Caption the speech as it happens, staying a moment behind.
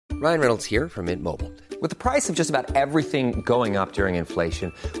Ryan Reynolds here from Mint Mobile. With the price of just about everything going up during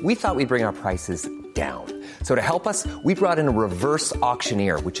inflation, we thought we'd bring our prices down. So to help us, we brought in a reverse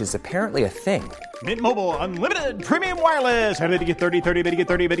auctioneer, which is apparently a thing. Mint Mobile Unlimited Premium Wireless. How to get 30, 30, bit to get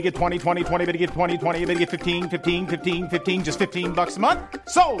 30, bit to get 20, 20, 20, bit to get 20, 20, bit to get 15, 15, 15, 15, just $15 a month?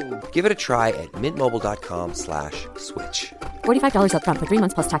 Sold! Give it a try at mintmobile.com/switch. $45 up front for 3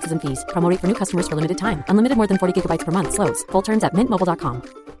 months plus taxes and fees. Promo rate for new customers for limited time. Unlimited more than 40 gigabytes per month. Slows full terms at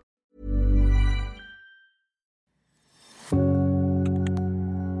mintmobile.com.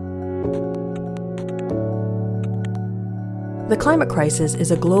 The climate crisis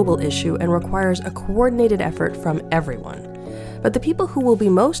is a global issue and requires a coordinated effort from everyone. But the people who will be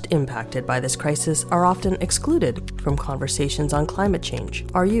most impacted by this crisis are often excluded from conversations on climate change,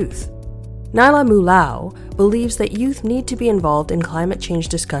 our youth. Naila Moloo believes that youth need to be involved in climate change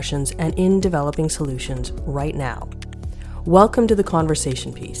discussions and in developing solutions right now. Welcome to the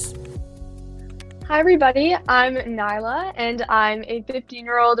conversation piece. Hi everybody, I'm Naila and I'm a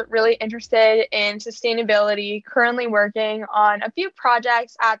 15-year-old really interested in sustainability, currently working on a few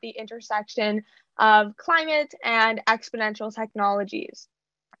projects at the intersection of climate and exponential technologies.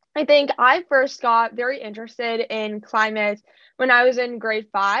 I think I first got very interested in climate when I was in grade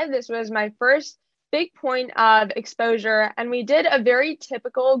 5. This was my first big point of exposure, and we did a very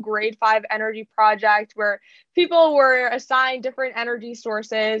typical grade 5 energy project where people were assigned different energy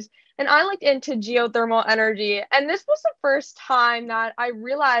sources, and I looked into geothermal energy. And this was the first time that I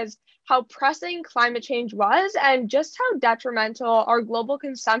realized how pressing climate change was and just how detrimental our global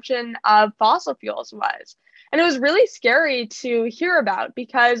consumption of fossil fuels was. And it was really scary to hear about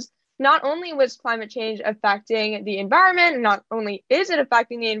because not only was climate change affecting the environment, and not only is it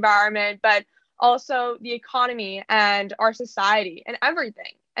affecting the environment, but also the economy and our society and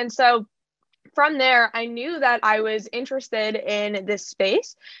everything. And so from there, I knew that I was interested in this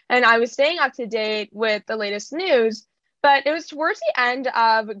space and I was staying up to date with the latest news. But it was towards the end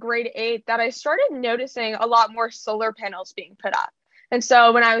of grade 8 that I started noticing a lot more solar panels being put up. And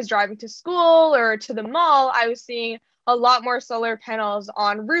so when I was driving to school or to the mall, I was seeing a lot more solar panels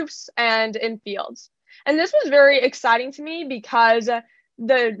on roofs and in fields. And this was very exciting to me because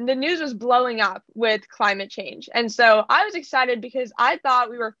the news was blowing up with climate change. And so I was excited because I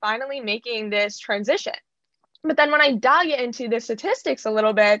thought we were finally making this transition. But then when I dug into the statistics a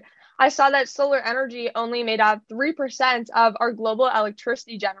little bit, I saw that solar energy only made up 3% of our global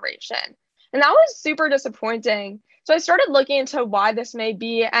electricity generation. And that was super disappointing. So I started looking into why this may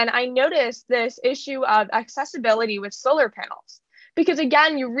be, and I noticed this issue of accessibility with solar panels. Because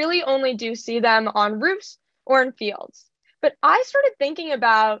again, you really only do see them on roofs or in fields. But I started thinking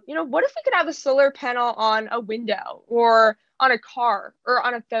about, what if we could have a solar panel on a window or on a car or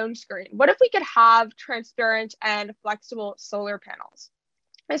on a phone screen? What if we could have transparent and flexible solar panels?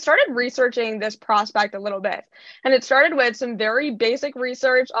 I started researching this prospect a little bit, and it started with some very basic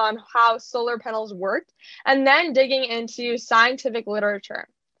research on how solar panels worked, and then digging into scientific literature.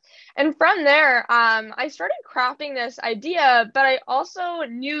 And from there, I started crafting this idea, but I also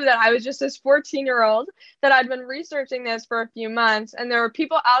knew that I was just this 14-year-old, that I'd been researching this for a few months, and there were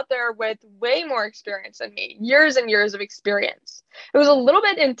people out there with way more experience than me, years and years of experience. It was a little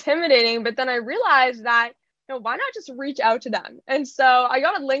bit intimidating, but then I realized that why not just reach out to them? And so I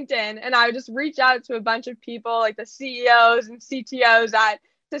got on LinkedIn and I would just reach out to a bunch of people like the CEOs and CTOs at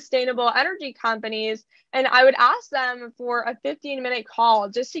sustainable energy companies. And I would ask them for a 15-minute call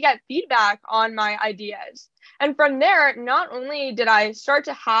just to get feedback on my ideas. And from there, not only did I start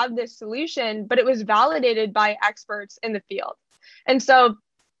to have this solution, but it was validated by experts in the field. And so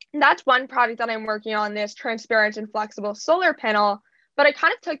that's one project that I'm working on, this transparent and flexible solar panel. But I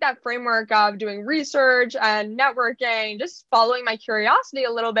kind of took that framework of doing research and networking, just following my curiosity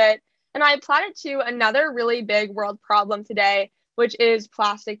a little bit, and I applied it to another really big world problem today, which is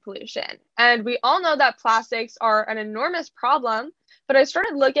plastic pollution. And we all know that plastics are an enormous problem, but I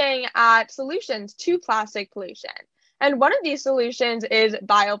started looking at solutions to plastic pollution. And one of these solutions is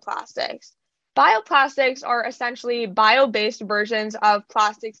bioplastics. Bioplastics are essentially bio-based versions of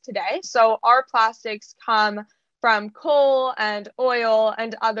plastics today. So our plastics come from coal and oil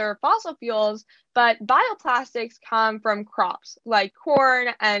and other fossil fuels, but bioplastics come from crops like corn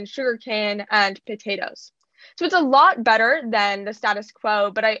and sugarcane and potatoes. So it's a lot better than the status quo,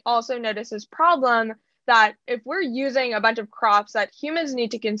 but I also notice this problem that if we're using a bunch of crops that humans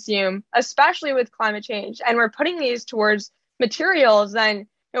need to consume, especially with climate change, and we're putting these towards materials, then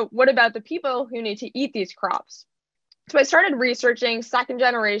what about the people who need to eat these crops? So I started researching second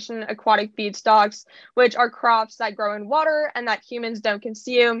generation aquatic feedstocks, which are crops that grow in water and that humans don't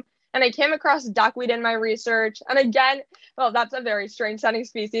consume. And I came across duckweed in my research. And again, well, that's a very strange sounding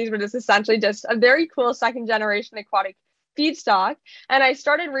species, but it's essentially just a very cool second generation aquatic feedstock. And I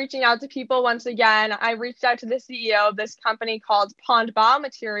started reaching out to people once again. I reached out to the CEO of this company called Pond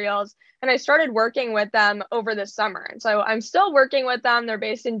Biomaterials, and I started working with them over the summer. And so I'm still working with them. They're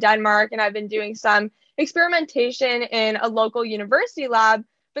based in Denmark, and I've been doing some experimentation in a local university lab.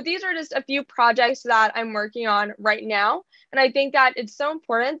 But these are just a few projects that I'm working on right now. And I think that it's so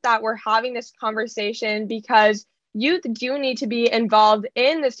important that we're having this conversation because youth do need to be involved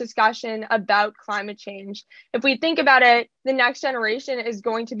in this discussion about climate change. If we think about it, the next generation is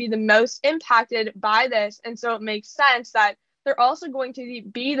going to be the most impacted by this. And so it makes sense that they're also going to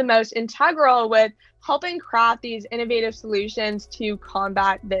be the most integral with helping craft these innovative solutions to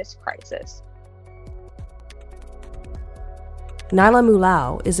combat this crisis. Naila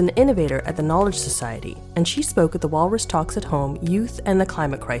Moloo is an innovator at the Knowledge Society, and she spoke at the Walrus Talks at Home Youth and the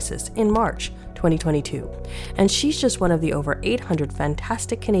Climate Crisis in March 2022. And she's just one of the over 800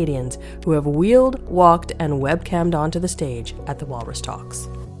 fantastic Canadians who have wheeled, walked, and webcammed onto the stage at the Walrus Talks.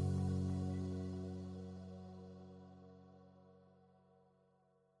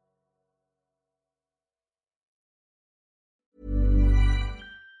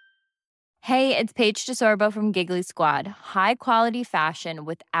 Hey, it's Paige DeSorbo from Giggly Squad. High quality fashion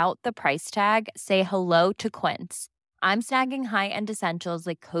without the price tag. Say hello to Quince. I'm snagging high-end essentials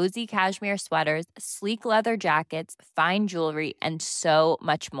like cozy cashmere sweaters, sleek leather jackets, fine jewelry, and so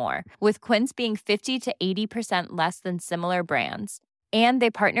much more. With Quince being 50 to 80% less than similar brands. And they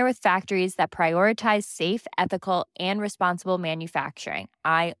partner with factories that prioritize safe, ethical, and responsible manufacturing.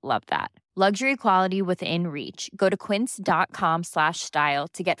 I love that. Luxury quality within reach. Go to quince.com/style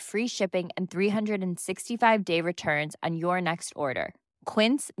to get free shipping and 365-day returns on your next order.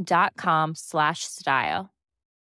 Quince.com/style.